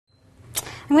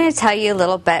I'm going to tell you a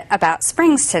little bit about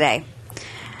springs today.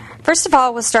 First of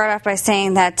all, we'll start off by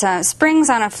saying that springs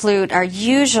on a flute are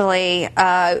usually,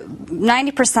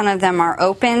 90% of them are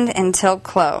opened until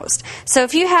closed. So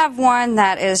if you have one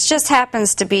that just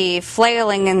happens to be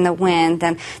flailing in the wind,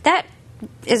 then that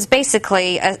is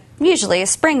basically usually a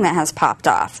spring that has popped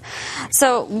off.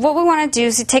 So what we want to do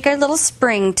is take our little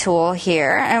spring tool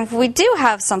here, and if we do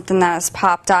have something that has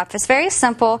popped off, it's very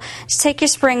simple. Just take your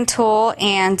spring tool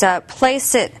and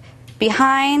place it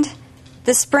behind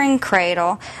the spring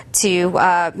cradle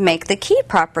to make the key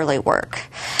properly work.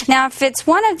 Now if it's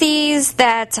one of these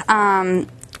that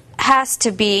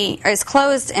is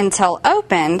closed until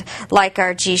opened, like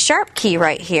our G sharp key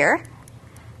right here,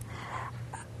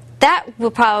 that will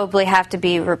probably have to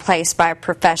be replaced by a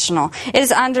professional. It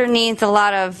is underneath a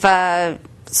lot of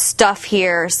stuff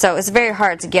here, so it's very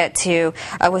hard to get to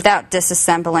without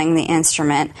disassembling the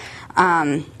instrument.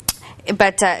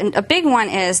 But a big one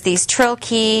is these trill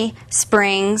key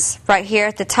springs right here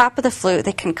at the top of the flute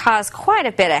that can cause quite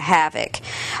a bit of havoc.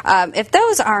 If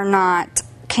those are not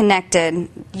connected,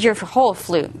 your whole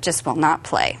flute just will not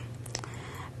play.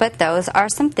 But those are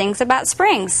some things about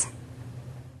springs.